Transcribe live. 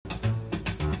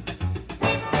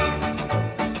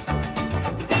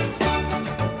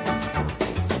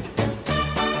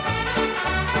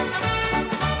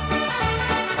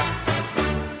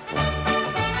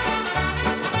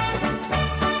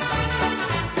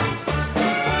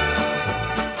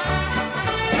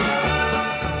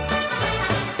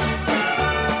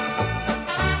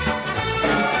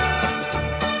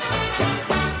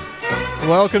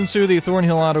welcome to the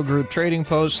Thornhill Auto Group Trading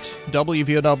Post,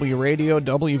 WVOW Radio,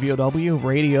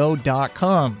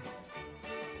 WVOWradio.com.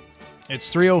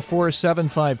 It's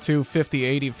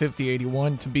 304-752-5080,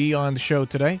 5081 to be on the show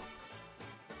today.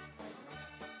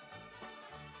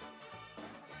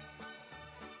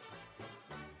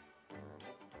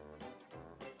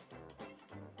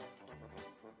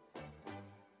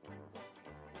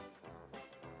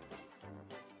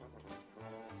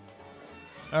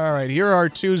 All right, here are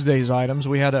Tuesday's items.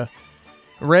 We had a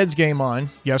Reds game on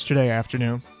yesterday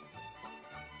afternoon.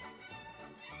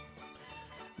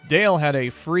 Dale had a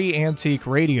free antique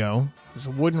radio. It's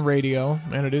a wooden radio,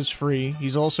 and it is free.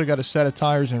 He's also got a set of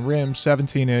tires and rims,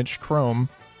 17-inch chrome.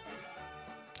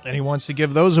 And he wants to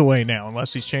give those away now,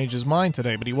 unless he's changed his mind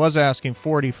today. But he was asking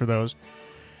 $40 for those.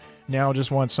 Now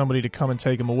just wants somebody to come and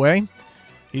take them away.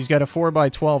 He's got a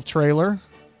 4x12 trailer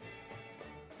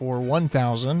for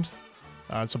 $1,000.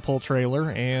 It's a pull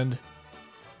trailer and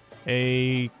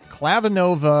a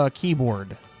Clavinova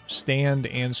keyboard, stand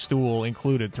and stool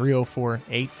included.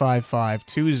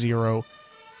 304-855-2022.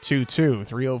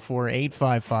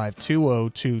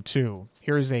 304-855-2022.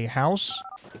 Here's a house.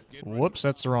 Whoops,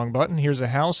 that's the wrong button. Here's a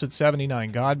house at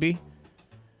 79 Godby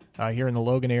here in the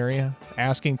Logan area.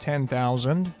 Asking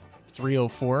 $10,000.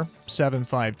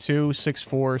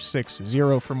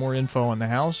 304-752-6460 for more info on the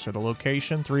house or the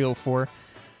location.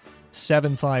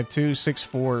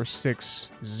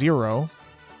 304-752-6460.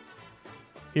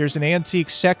 Here's an antique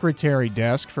secretary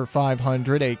desk for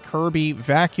 $500, a Kirby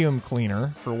vacuum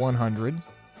cleaner for $100,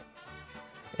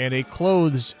 and a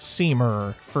clothes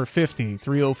seamer for $50.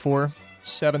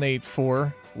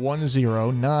 304-784-1090.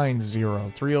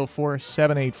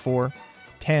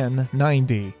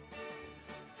 304-784-1090.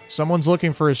 Someone's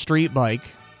looking for a street bike.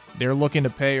 They're looking to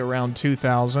pay around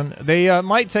 $2,000. They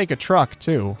might take a truck,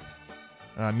 too.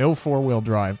 No four-wheel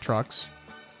drive trucks.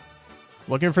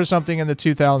 Looking for something in the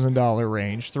 $2,000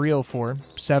 range.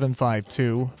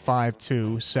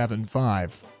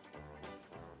 304-752-5275.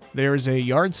 There's a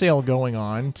yard sale going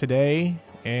on today,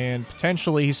 and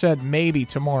potentially, he said maybe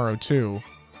tomorrow, too.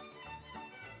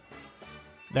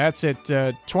 That's at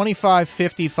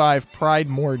 2555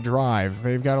 Pridemore Drive.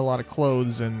 They've got a lot of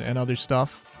clothes and other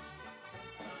stuff.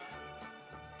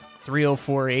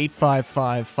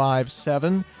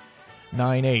 304-855-5798.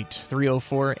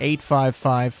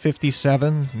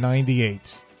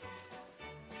 304-855-5798.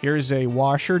 Here's a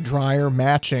washer-dryer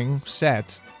matching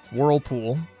set,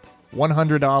 Whirlpool.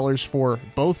 $100 for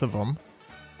both of them.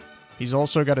 He's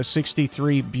also got a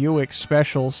 63 Buick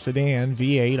Special Sedan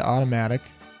V8 automatic.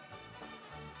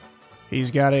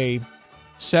 He's got a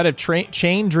set of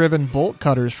chain-driven bolt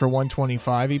cutters for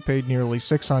 $125. He paid nearly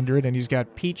 $600, and he's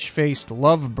got peach-faced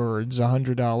lovebirds,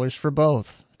 $100 for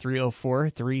both.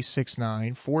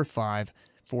 304-369-4547.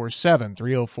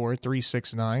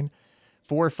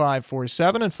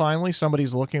 304-369-4547. And finally,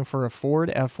 somebody's looking for a Ford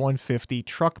F-150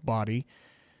 truck body,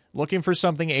 looking for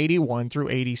something 81 through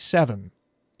 87.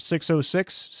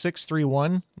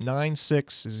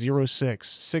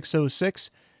 606-631-9606.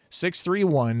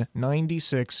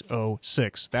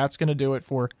 631-9606. That's going to do it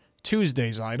for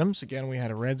Tuesday's items. Again, we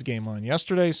had a Reds game on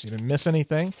yesterday, so you didn't miss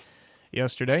anything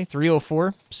yesterday.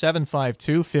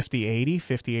 304-752-5080,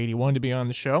 5081 to be on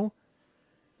the show.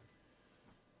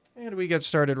 And we get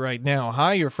started right now.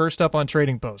 Hi, you're first up on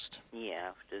Trading Post. Yeah,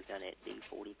 I've still got that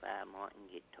D45 Martin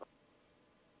guitar.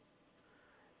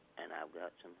 And I've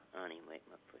got some honey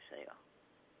equipment for sale.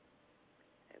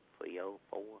 At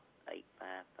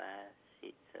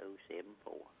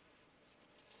 304-855-6074.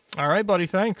 All right, buddy,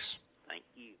 thanks. Thank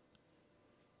you.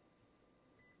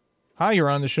 Hi, you're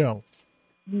on the show.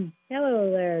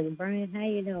 Hello there, Brian. How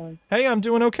you doing? Hey, I'm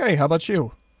doing okay. How about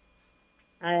you?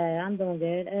 I'm doing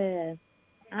good.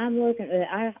 I'm looking.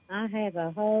 I have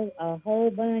a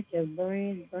whole bunch of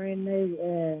brand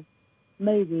new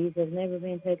movies that's never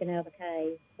been taken out of the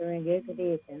case. They're in good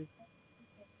condition.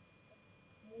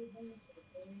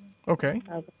 Okay.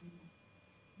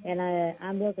 And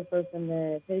I'm looking for some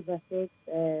 2x6.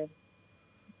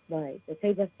 The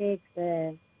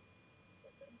 2x6.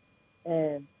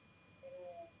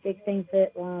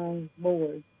 16-foot long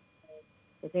boards.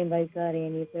 If anybody's got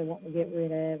any, if they want to get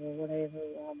rid of or whatever,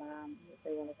 I'll buy them if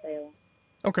they want to sell them.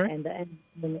 Okay. And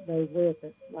those with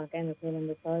it, like Anderson and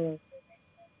the sales.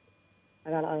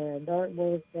 I got a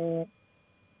dartboard set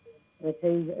with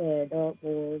two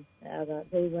dartboards. I got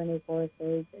two brand new car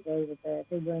seats that go with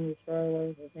two brand new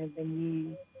strollers that's never been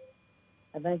used.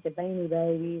 A bunch of Beanie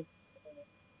Babies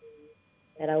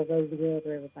that all goes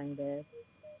together, everything does.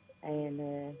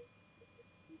 And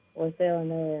we're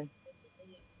selling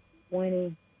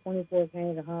 24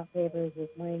 cans of hot peppers with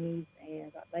wings and I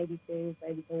got baby shoes,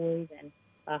 baby toys, and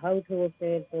a whole tool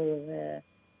shed full of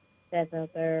stuff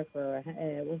out there for,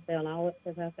 we're selling all that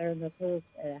stuff out there in the tool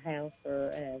house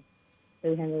for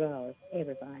 $200,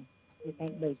 everything. You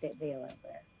can't beat that deal out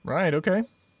there. Right, okay.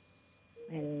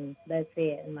 And that's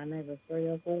it. And my number is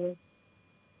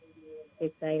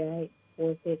 304-688-4621.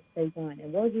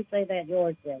 And what did you say that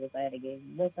yard sale was at again?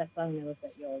 What's that phone number for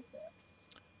that yard sale?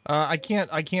 I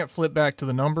can't flip back to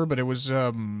the number, but it was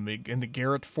in the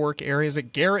Garrett Fork area. Is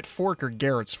it Garrett Fork or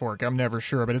Garrett's Fork? I'm never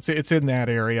sure, but it's in that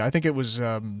area. I think it was.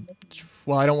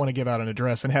 Well, I don't want to give out an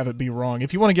address and have it be wrong.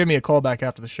 If you want to give me a call back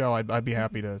after the show, I'd be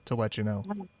happy to let you know.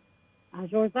 I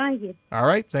sure thank you. All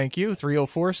right, thank you.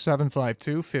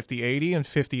 304-752-5080 and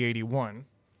 5081.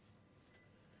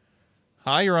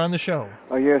 Hi, you're on the show.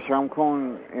 Oh, yes, sir. I'm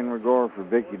calling in regard for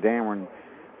Vicki Dameron.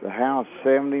 The house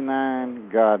 79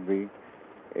 Godby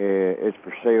is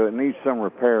for sale. It needs some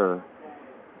repair,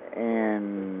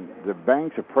 and the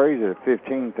bank's appraised it at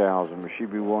 $15,000, but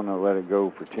she'd be willing to let it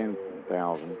go for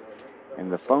 $10,000. And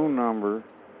the phone number,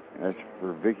 that's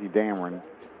for Vicki Dameron,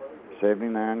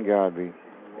 79 Godby,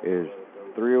 is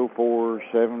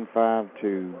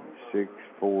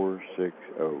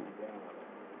 304-752-6460.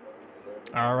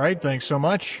 All right, thanks so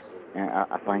much. And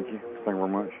I thank you. Thank you very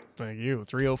much. Thank you.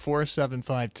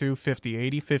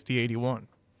 304-752-5080, 5081.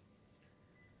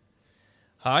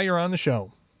 Hi, you're on the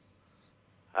show.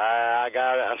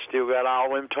 I still got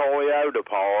all them Toyota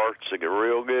parts. I got a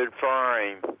real good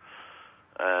frame,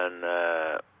 and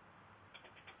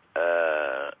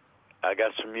I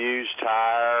got some used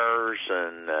tires,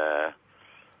 and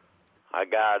I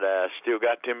got still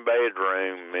got them beds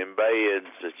that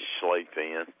you sleep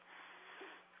in.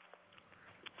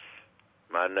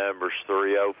 My number's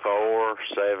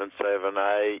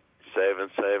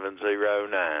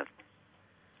 304-778-7709.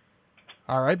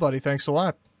 All right, buddy. Thanks a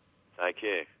lot. Thank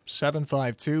you.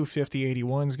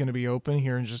 752-5081 is going to be open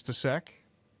here in just a sec.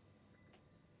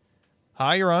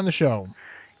 Hi, you're on the show.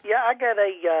 Yeah, I got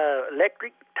a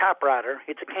electric typewriter.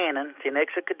 It's a Canon. It's in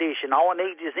excellent condition. All I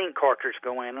need is ink cartridge to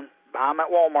go in them. Buy them at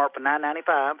Walmart for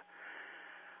 $9.95.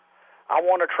 I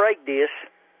want to trade this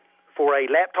for a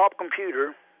laptop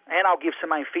computer, and I'll give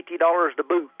somebody $50 to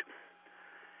boot.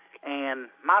 And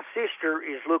my sister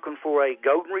is looking for a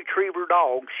golden retriever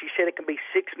dog. She said it can be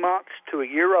 6 months to a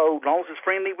year old, as long as it's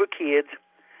friendly with kids,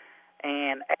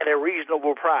 and at a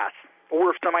reasonable price. Or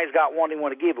if somebody's got one they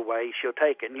want to give away, she'll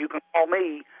take it. And you can call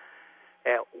me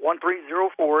at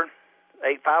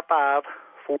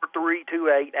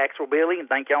 1304-855-4328, Axel Billy, and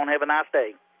thank y'all and have a nice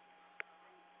day.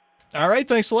 All right,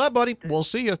 thanks a lot, buddy. We'll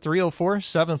see you.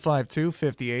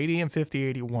 304-752-5080 and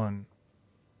 5081.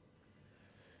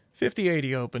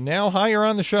 5080 open now. Hi, you're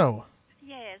on the show.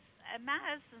 Yes, my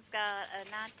husband's got a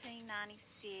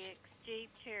 1996 Jeep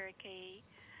Cherokee,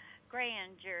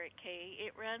 Grand Cherokee.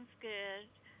 It runs good,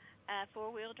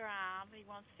 four-wheel drive. He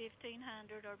wants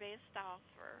 $1,500 or best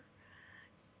offer.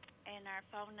 And our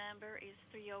phone number is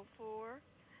 304-855-9759.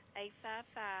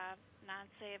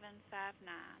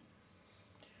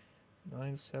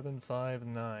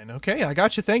 9759. Okay, I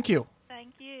got you. Thank you.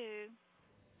 Thank you.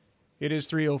 It is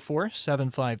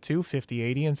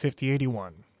 304-752-5080 and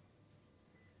 5081.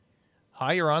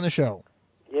 Hi, you're on the show.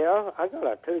 Yeah, I got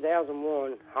a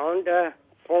 2001 Honda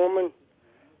Foreman.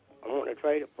 I want to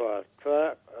trade it for a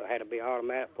truck. It had to be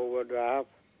automatic four-wheel drive.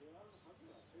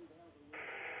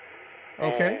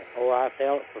 Okay. Or I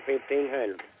sell it for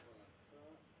 $1,500.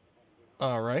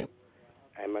 All right.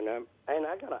 And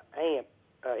I got an amp.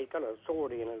 He got a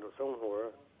sword in it or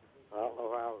somewhere. I don't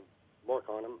know how to work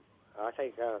on him. I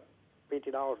take $50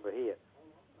 per hit.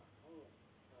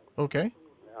 Okay.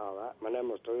 All right. My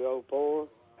number is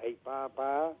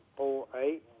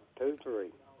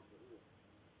 304-855-4823.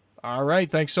 All right.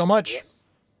 Thanks so much. Yep.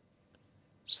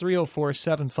 It's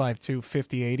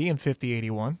 304-752-5080 and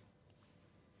 5081.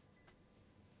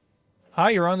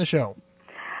 Hi, you're on the show.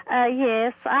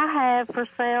 Yes, I have for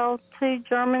sale three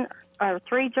German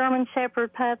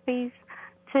Shepherd puppies,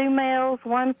 2 males,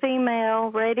 1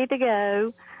 female, ready to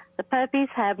go. The puppies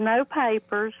have no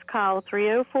papers. Call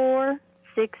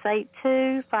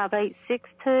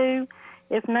 304-682-5862.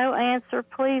 If no answer,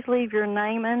 please leave your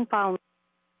name and phone.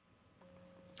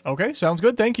 Okay, sounds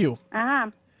good. Thank you.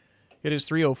 Uh-huh. It is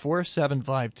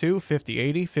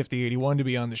 304-752-5080, 5081 to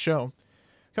be on the show.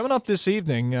 Coming up this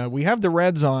evening, we have the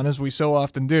Reds on, as we so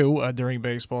often do during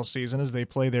baseball season, as they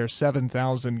play their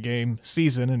 7,000-game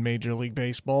season in Major League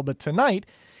Baseball. But tonight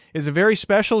is a very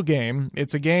special game.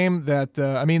 It's a game that,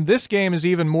 this game is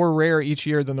even more rare each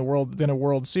year than a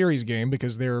World Series game,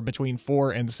 because there are between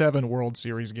 4 and 7 World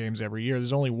Series games every year.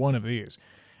 There's only one of these,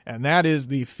 and that is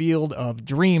the Field of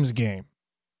Dreams game.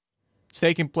 It's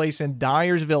taking place in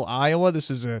Dyersville, Iowa. This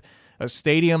is a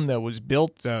stadium that was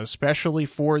built specially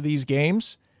for these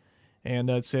games, and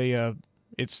it's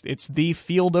the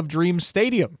Field of Dreams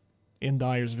Stadium in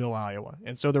Dyersville, Iowa.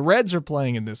 And so the Reds are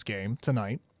playing in this game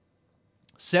tonight.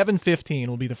 7:15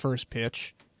 will be the first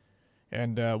pitch,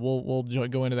 and we'll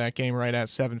go into that game right at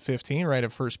 7:15, right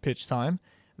at first pitch time.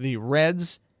 The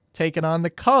Reds taking on the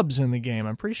Cubs in the game.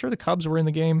 I'm pretty sure the Cubs were in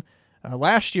the game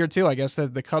last year, too. I guess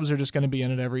that the Cubs are just going to be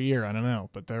in it every year. I don't know.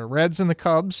 But the Reds and the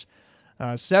Cubs,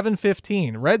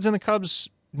 7:15. Reds and the Cubs,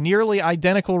 nearly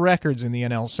identical records in the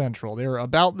NL Central. They're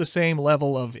about the same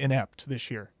level of inept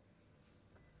this year.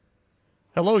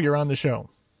 Hello, you're on the show.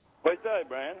 What's up,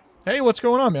 Brandon? Hey, what's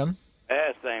going on, man?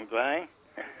 Same thing.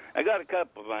 I got a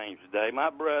couple of things today. My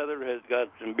brother has got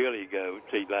some billy goats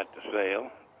he'd like to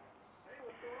sell,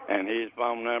 and his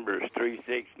phone number is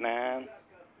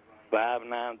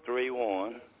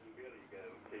 369-5931.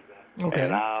 Okay.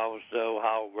 And I also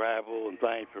haul gravel and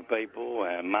things for people,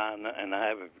 and I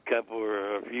have a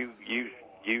few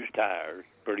used tires,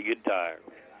 pretty good tires.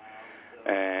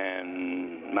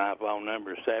 And my phone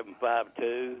number is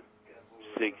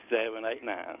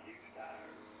 752-6789.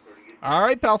 All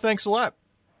right, pal, thanks a lot.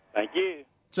 Thank you.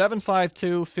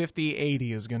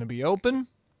 752-5080 is going to be open.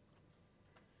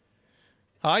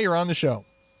 Hi, you're on the show.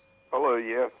 Hello,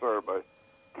 yes, sir, but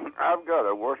I've got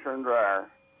a washer and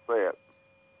dryer set,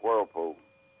 Whirlpool.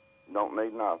 Don't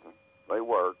need nothing. They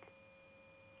work.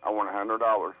 I want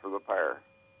 $100 for the pair.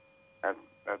 That's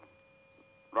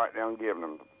right down giving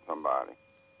them to somebody.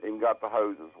 Even got the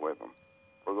hoses with them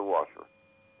for the washer.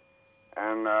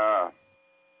 And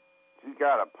she's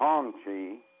got a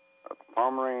Pomchi, a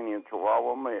Pomeranian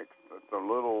Chihuahua mix. It's a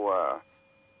little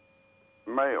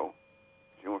male.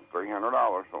 She wants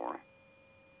 $300 for him.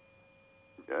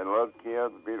 I love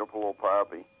kids, beautiful little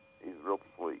puppy. He's real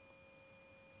sweet.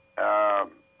 I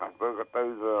still got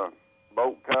those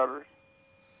bolt cutters.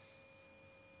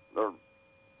 They're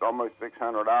almost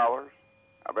 $600.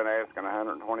 I've been asking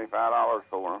 $125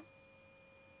 for them.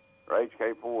 They're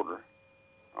HK Porter.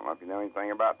 I don't know if you know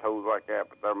anything about tools like that,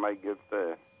 but they're made good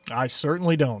stuff. I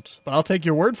certainly don't, but I'll take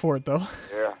your word for it, though.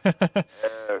 Yeah.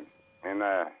 And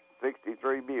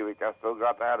 63 Buick, I still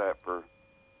got that up for,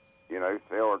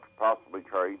 sell or possibly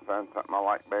trade, find something I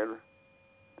like better.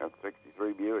 That's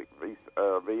 63 Buick,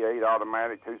 V8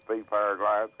 automatic, 2-speed power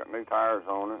glides, got new tires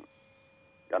on it,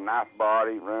 got a nice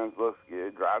body, runs, looks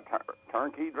good, drive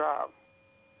turnkey drive.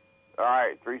 All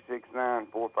right,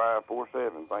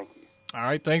 369-4547, thank you. All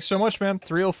right, thanks so much, man.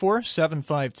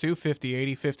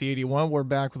 304-752-5080, 5081. We're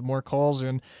back with more calls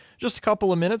in just a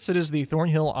couple of minutes. It is the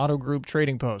Thornhill Auto Group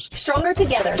Trading Post. Stronger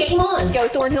together. Game on. Go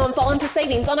Thornhill and fall into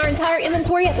savings on our entire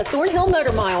inventory at the Thornhill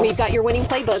Motor Mile. We've got your winning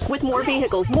playbook with more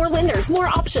vehicles, more lenders, more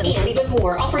options, and even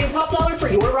more, offering top dollar for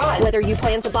your ride. Whether you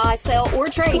plan to buy, sell, or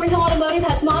trade, Thornhill Automotive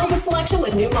has miles of selection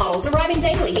with new models arriving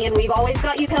daily. And we've always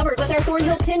got you covered with our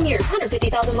Thornhill 10 years,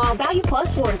 150,000-mile value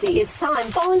plus warranty. It's time.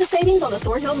 Fall into savings on the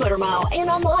Thornhill Motor Mile and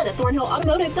online at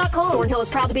thornhillautomotive.com. Thornhill is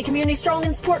proud to be community strong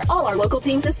and support all our local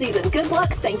teams this season. Good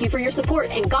luck. Thank you for your support,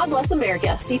 and God bless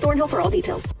America. See Thornhill for all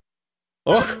details.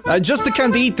 Ugh, I just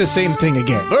can't eat the same thing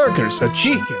again. Burgers are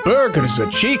chicken. Burgers are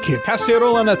chicken.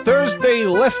 Casserole on a Thursday,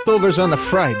 leftovers on a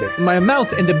Friday. My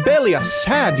mouth and the belly are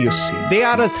sad, you see. They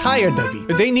are tired of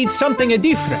it. They need something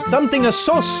different. Something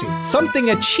saucy.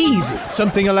 Something cheesy.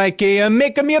 Something like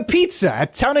make me a pizza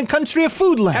at Town and Country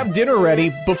Foodland. Have dinner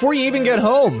ready before you even get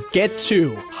home. Get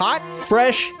 2 hot,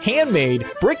 fresh, handmade,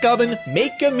 brick oven,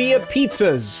 make-a-mia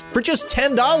pizzas for just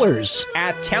 $10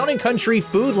 at Town and Country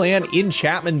Foodland in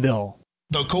Chapmanville.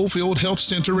 The Coalfield Health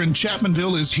Center in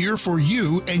Chapmanville is here for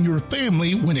you and your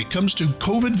family when it comes to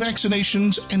COVID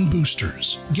vaccinations and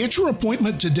boosters. Get your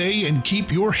appointment today and keep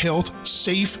your health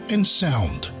safe and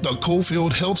sound. The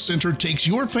Coalfield Health Center takes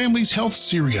your family's health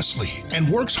seriously and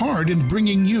works hard in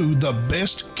bringing you the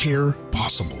best care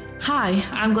possible. Hi,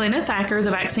 I'm Glenna Thacker,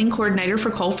 the vaccine coordinator for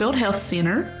Coalfield Health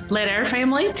Center. Let our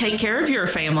family take care of your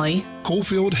family.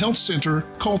 Coalfield Health Center,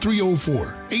 call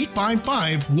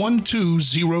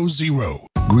 304-855-1200.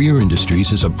 Greer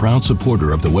Industries is a proud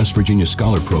supporter of the West Virginia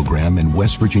Scholar Program and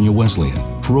West Virginia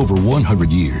Wesleyan. For over 100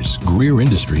 years, Greer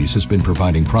Industries has been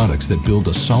providing products that build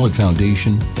a solid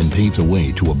foundation and pave the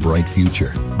way to a bright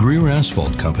future. Greer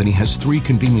Asphalt Company has 3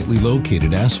 conveniently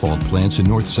located asphalt plants in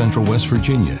north central West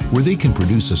Virginia, where they can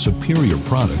produce a superior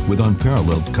product with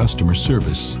unparalleled customer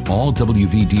service, all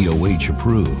WVDOH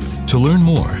approved. To learn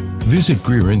more, visit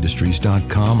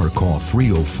GreerIndustries.com or call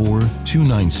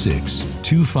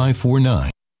 304-296-2549.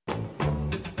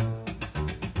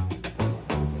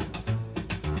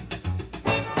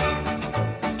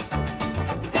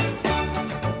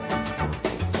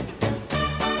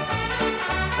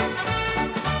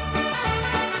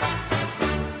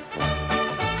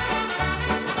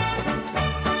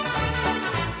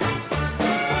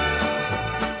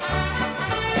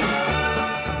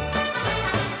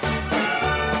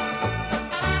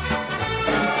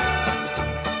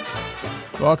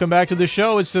 Welcome back to the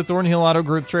show. It's the Thornhill Auto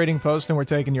Group Trading Post, and we're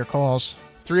taking your calls.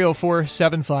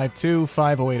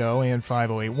 304-752-5080 and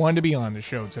 5081 to be on the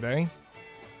show today.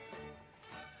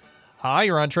 Hi,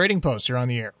 you're on Trading Post. You're on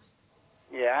the air.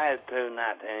 Yeah, I had 2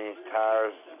 19-inch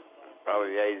tires,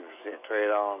 probably 80% tread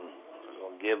on. I was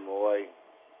going to give them away,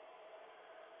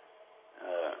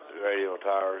 radio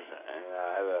tires, and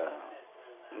I have a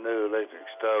new electric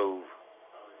stove.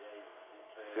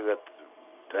 Still got the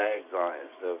tags on it,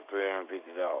 so $350.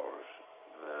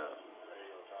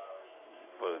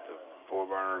 Put the 4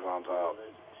 burners on top.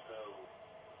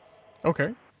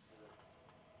 Okay.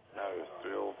 Now it's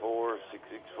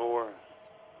 304-664-1075.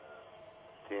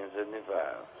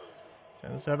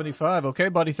 1075. Okay,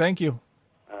 buddy, thank you.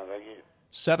 Thank you.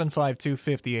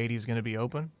 752-5080 is going to be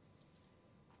open.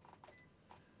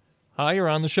 Hi, you're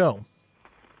on the show.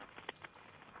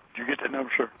 Did you get that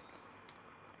number, sir?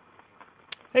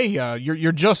 Hey,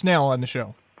 you're just now on the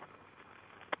show.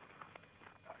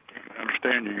 I can't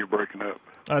understand you. You're breaking up.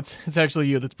 It's actually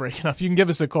you that's breaking up. You can give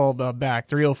us a call back,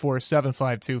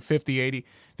 304-752-5080,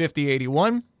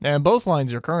 5081, and both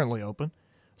lines are currently open.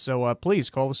 So please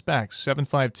call us back,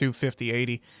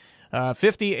 752-5080,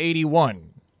 5081.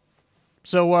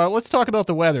 So let's talk about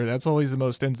the weather. That's always the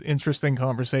most interesting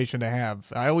conversation to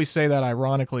have. I always say that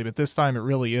ironically, but this time it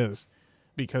really is,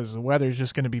 because the weather is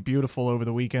just going to be beautiful over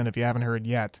the weekend if you haven't heard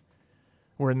yet.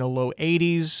 We're in the low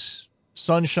 80s.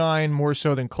 Sunshine, more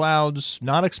so than clouds.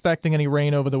 Not expecting any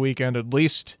rain over the weekend, at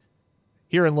least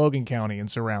here in Logan County and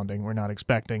surrounding. We're not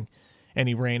expecting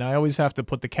any rain. I always have to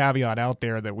put the caveat out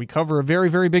there that we cover a very,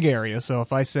 very big area. So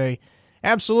if I say,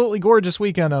 absolutely gorgeous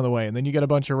weekend on the way, and then you get a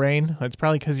bunch of rain, it's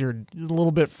probably because you're a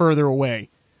little bit further away.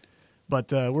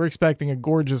 But we're expecting a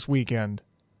gorgeous weekend.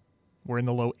 We're in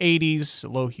the low 80s,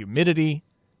 low humidity,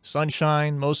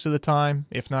 sunshine most of the time,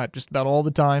 if not just about all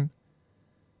the time.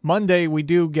 Monday, we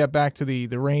do get back to the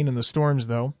rain and the storms,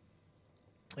 though.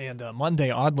 And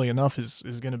Monday, oddly enough, is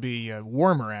going to be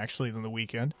warmer, actually, than the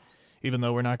weekend, even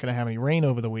though we're not going to have any rain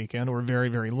over the weekend, or very,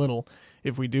 very little,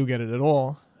 if we do get it at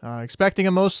all. Expecting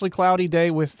a mostly cloudy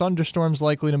day with thunderstorms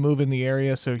likely to move in the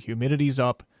area, so humidity's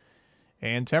up.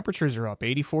 And temperatures are up,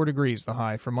 84 degrees, the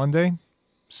high for Monday.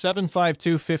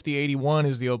 752-5081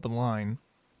 is the open line.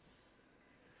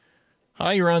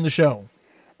 Hi, you're on the show.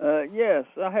 Yes,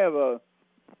 I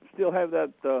still have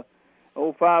that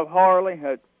 05 Harley,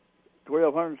 that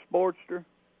 1200 Sportster.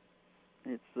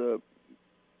 It's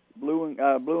blue in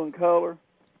color.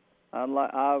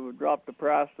 I've dropped the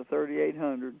price to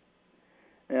 $3,800,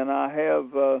 and I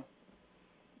have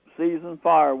seasoned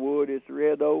firewood. It's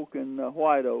red oak and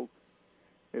white oak.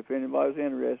 If anybody's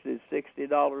interested, it's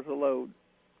 $60 a load.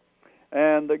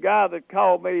 And the guy that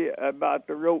called me about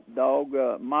the rope dog,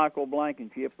 Michael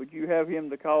Blankenship, would you have him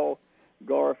to call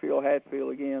Garfield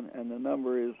Hatfield again? And the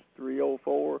number is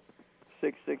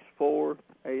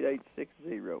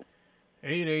 304-664-8860.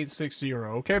 8860.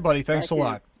 Okay, buddy. Thanks a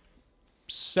lot.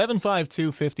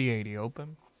 752-5080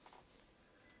 open.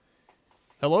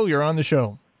 Hello, you're on the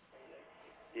show.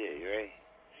 Yeah, you ready?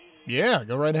 Yeah,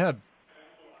 go right ahead.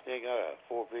 Yeah, I got a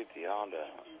 450 Honda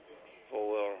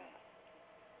four-wheeler.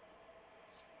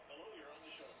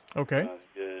 Okay. Sounds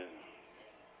good.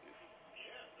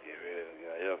 Get rid of it.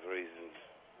 Got health reasons.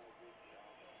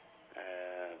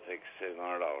 And take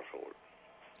 $700 for it.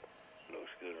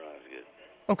 Looks good, runs good.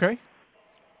 Okay.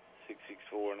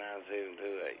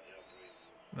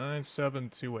 664-9728.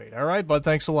 9728. All right, bud.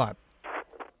 Thanks a lot.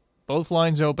 Both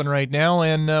lines open right now,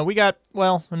 and we got,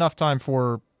 enough time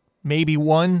for maybe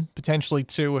one, potentially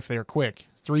two if they're quick.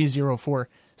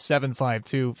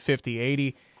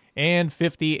 304-752-5080 and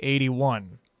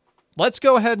 5081. Let's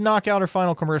go ahead and knock out our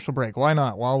final commercial break. Why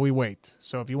not, while we wait?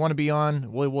 So if you want to be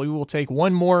on, we will take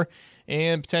one more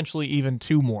and potentially even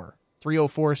two more.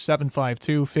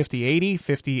 304-752-5080,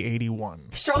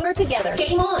 5081. Stronger together.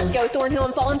 Game on. Go Thornhill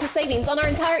and fall into savings on our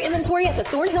entire inventory at the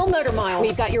Thornhill Motor Mile.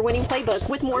 We've got your winning playbook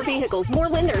with more vehicles, more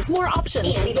lenders, more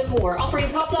options, and even more, offering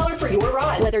top dollar for your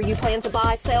ride. Whether you plan to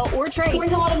buy, sell, or trade,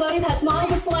 Thornhill Automotive has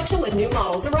miles of selection with new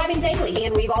models arriving daily.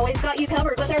 And we've always got you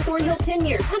covered with our Thornhill 10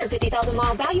 years,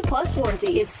 150,000-mile value plus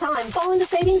warranty. It's time. Fall into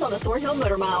savings on the Thornhill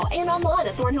Motor Mile and online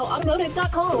at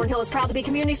thornhillautomotive.com. Thornhill is proud to be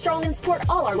community strong and support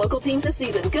all our local teams this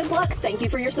season. Good luck Thank you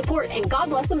for your support, and God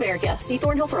bless America. See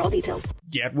Thornhill for all details.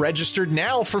 Get registered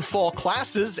now for fall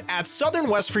classes at Southern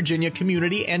West Virginia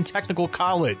Community and Technical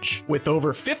College. With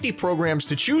over 50 programs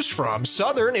to choose from,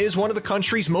 Southern is one of the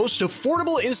country's most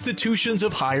affordable institutions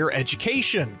of higher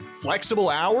education. Flexible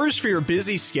hours for your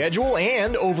busy schedule,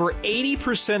 and over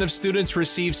 80% of students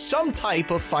receive some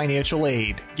type of financial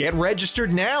aid. Get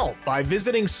registered now by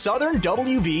visiting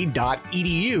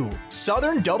southernwv.edu,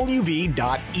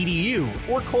 southernwv.edu,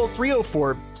 or call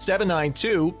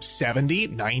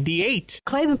 304-792-7098.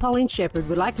 Clave and Pauline Shepard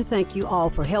would like to thank you all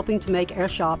for helping to make our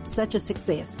shop such a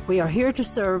success. We are here to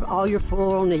serve all your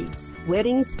floral needs.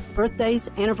 Weddings, birthdays,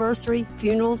 anniversary,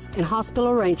 funerals, and hospital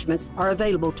arrangements are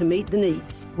available to meet the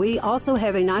needs. We also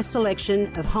have a nice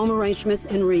selection of home arrangements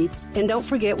and wreaths. And don't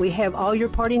forget, we have all your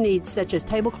party needs such as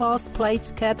tablecloths,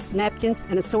 plates, cups, napkins,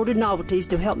 and assorted novelties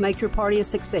to help make your party a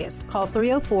success. Call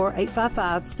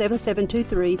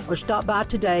 304-855-7723 or stop by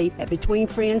today at Between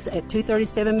Friends at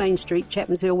 237 Main Street,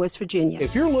 Chapmansville, West Virginia.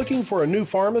 If you're looking for a new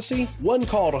pharmacy, one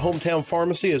call to Hometown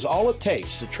Pharmacy is all it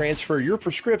takes to transfer your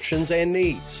prescriptions and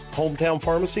needs. Hometown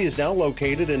Pharmacy is now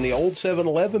located in the old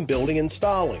 7-Eleven building in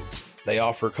Stallings. They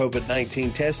offer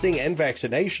COVID-19 testing and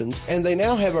vaccinations, and they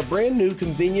now have a brand new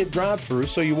convenient drive-thru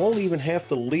so you won't even have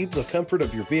to leave the comfort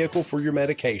of your vehicle for your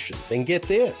medications. And get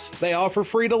this, they offer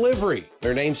free delivery.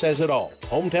 Their name says it all.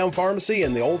 Hometown Pharmacy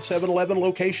in the old 7-Eleven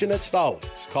location at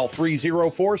Stallings. Call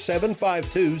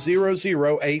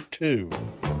 304-752-0082.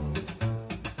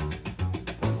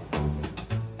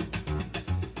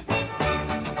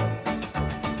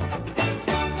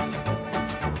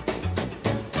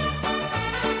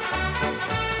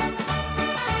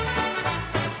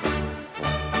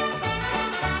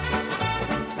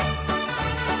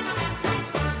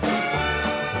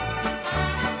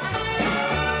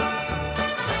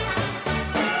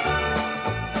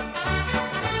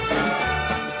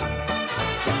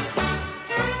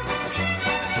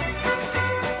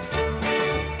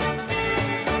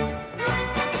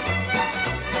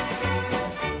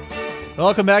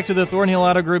 Welcome back to the Thornhill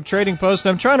Auto Group Trading Post.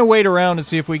 I'm trying to wait around and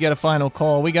see if we get a final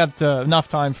call. We got enough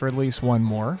time for at least one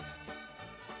more.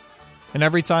 And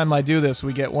every time I do this,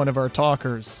 we get one of our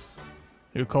talkers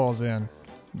who calls in.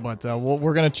 But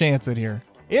we're going to chance it here.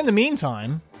 In the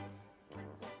meantime,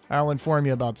 I'll inform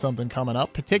you about something coming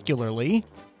up, particularly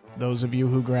those of you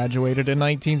who graduated in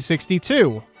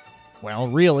 1962. Well,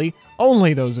 really,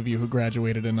 only those of you who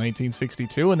graduated in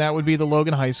 1962, and that would be the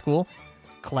Logan High School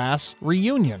class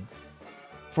reunion.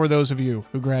 For those of you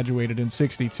who graduated in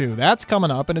 62. That's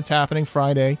coming up, and it's happening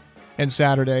Friday and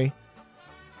Saturday,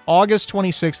 August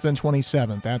 26th and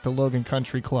 27th at the Logan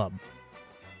Country Club.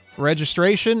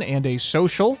 Registration and a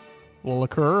social will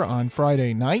occur on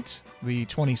Friday night, the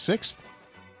 26th.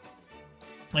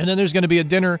 And then there's going to be a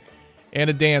dinner and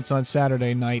a dance on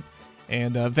Saturday night,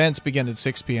 and events begin at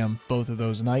 6 p.m. both of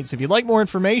those nights. If you'd like more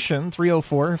information,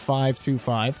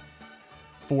 304-525-4218.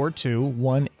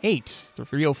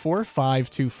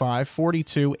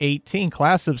 304-525-4218.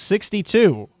 Class of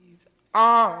 62.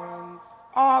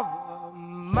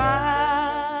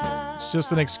 It's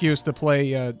just an excuse to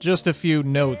play just a few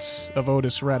notes of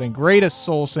Otis Redding. Greatest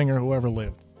soul singer who ever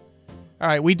lived. All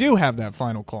right, we do have that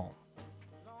final call.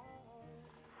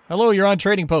 Hello, you're on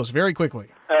Trading Post. Very quickly.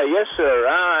 Yes, sir.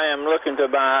 I am looking to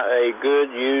buy a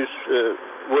good used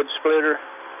wood splitter.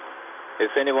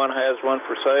 If anyone has one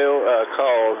for sale,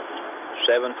 call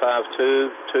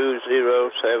 752-2077.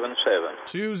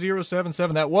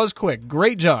 2077. That was quick.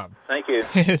 Great job. Thank you.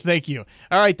 Thank you.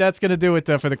 All right, that's going to do it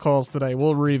for the calls today.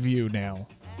 We'll review now.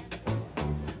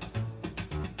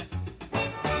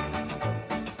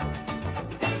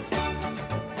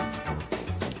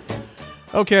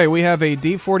 Okay, we have a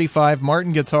D45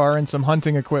 Martin guitar and some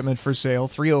hunting equipment for sale.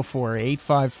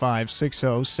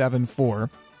 304-855-6074.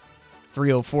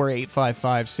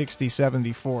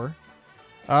 304-855-6074.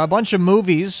 A bunch of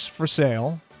movies for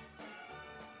sale.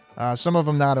 Some of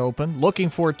them not open. Looking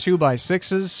for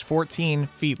 2x6s, 14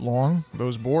 feet long.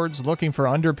 Those boards looking for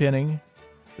underpinning.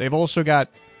 They've also got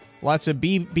lots of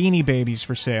Beanie Babies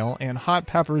for sale and hot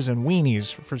peppers and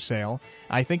weenies for sale.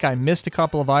 I think I missed a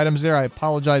couple of items there. I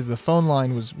apologize. The phone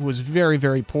line was very,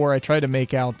 very poor. I tried to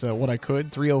make out what I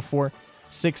could.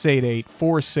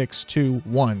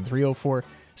 304-688-4621.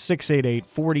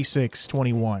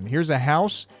 304-688-4621. Here's a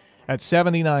house at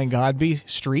 79 Godby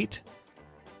Street.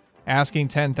 Asking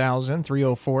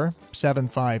 $10,000.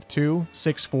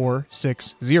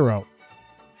 304-752-6460.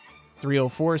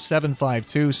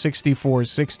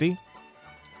 304-752-6460.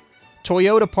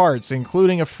 Toyota parts,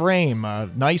 including a frame, a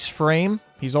nice frame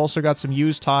He's also got some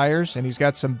used tires, and he's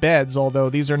got some beds, although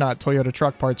these are not Toyota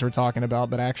truck parts we're talking about,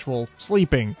 but actual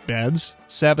sleeping beds.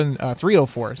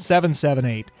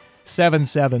 304-778-7709.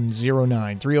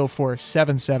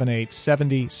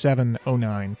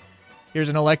 304-778-7709. Here's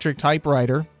an electric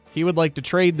typewriter. He would like to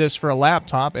trade this for a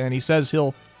laptop, and he says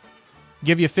he'll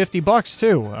give you $50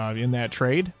 too in that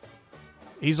trade.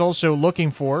 He's also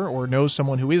looking for, or knows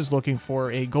someone who is looking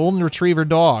for, a golden retriever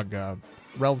dog,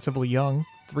 relatively young.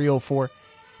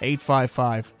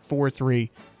 304-855-4328.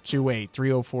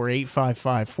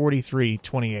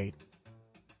 304-855-4328.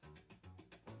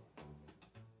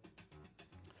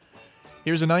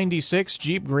 Here's a 96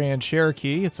 Jeep Grand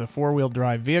Cherokee. It's a four-wheel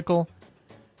drive vehicle.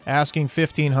 Asking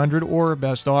 $1,500 or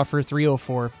best offer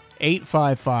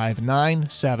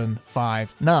 304-855-9759.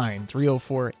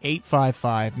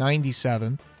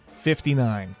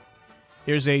 304-855-9759.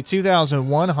 Here's a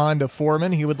 2001 Honda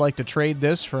Foreman. He would like to trade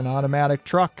this for an automatic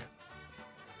truck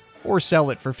or sell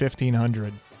it for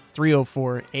 $1,500.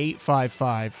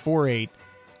 304-855-4823.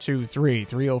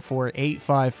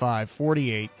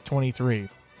 304-855-4823.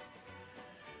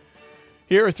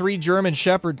 Here are 3 German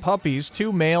Shepherd puppies,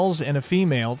 2 males and a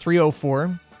female.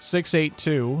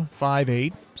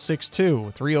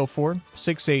 304-682-5862.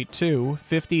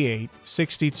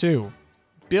 304-682-5862.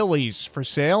 Billies for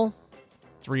sale.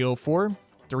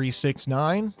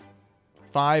 304-369-5931.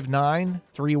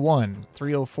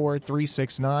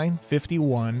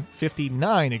 304-369-31.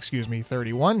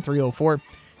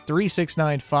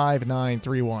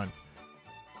 304-369-5931.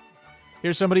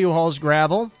 Here's somebody who hauls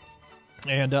gravel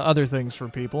and other things for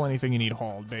people, anything you need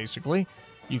hauled, basically.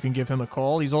 You can give him a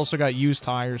call. He's also got used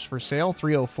tires for sale,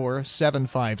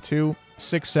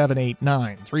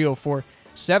 304-752-6789,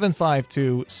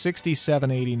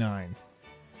 304-752-6789.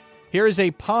 Here is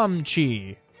a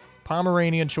Pomchi,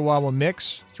 Pomeranian Chihuahua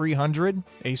Mix, 300,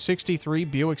 a 63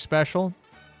 Buick Special,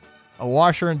 a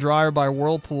washer and dryer by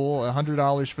Whirlpool,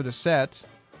 $100 for the set,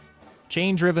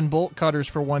 chain-driven bolt cutters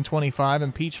for $125,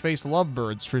 and peach-faced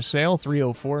lovebirds for sale,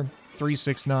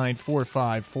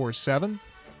 304-369-4547,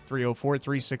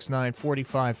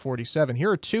 304-369-4547.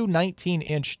 Here are 2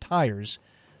 19-inch tires.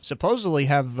 Supposedly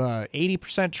have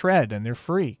 80% tread, and they're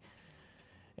free.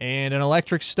 And an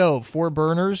electric stove, 4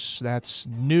 burners. That's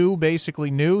new, basically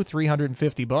new,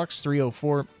 $350.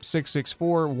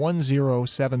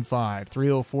 304-664-1075.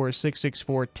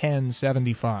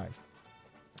 304-664-1075.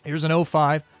 Here's an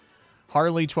 05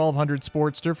 Harley 1200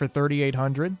 Sportster for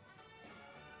 $3,800.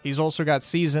 He's also got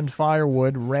seasoned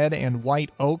firewood, red and white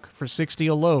oak for $60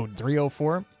 a load.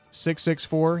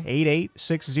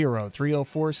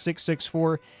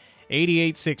 304-664-8860.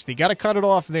 304-664-8860. Got to cut it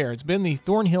off there. It's been the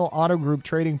Thornhill Auto Group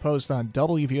Trading Post on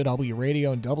WVOW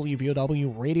Radio and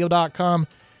WVOWradio.com.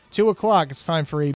 2 o'clock, it's time for a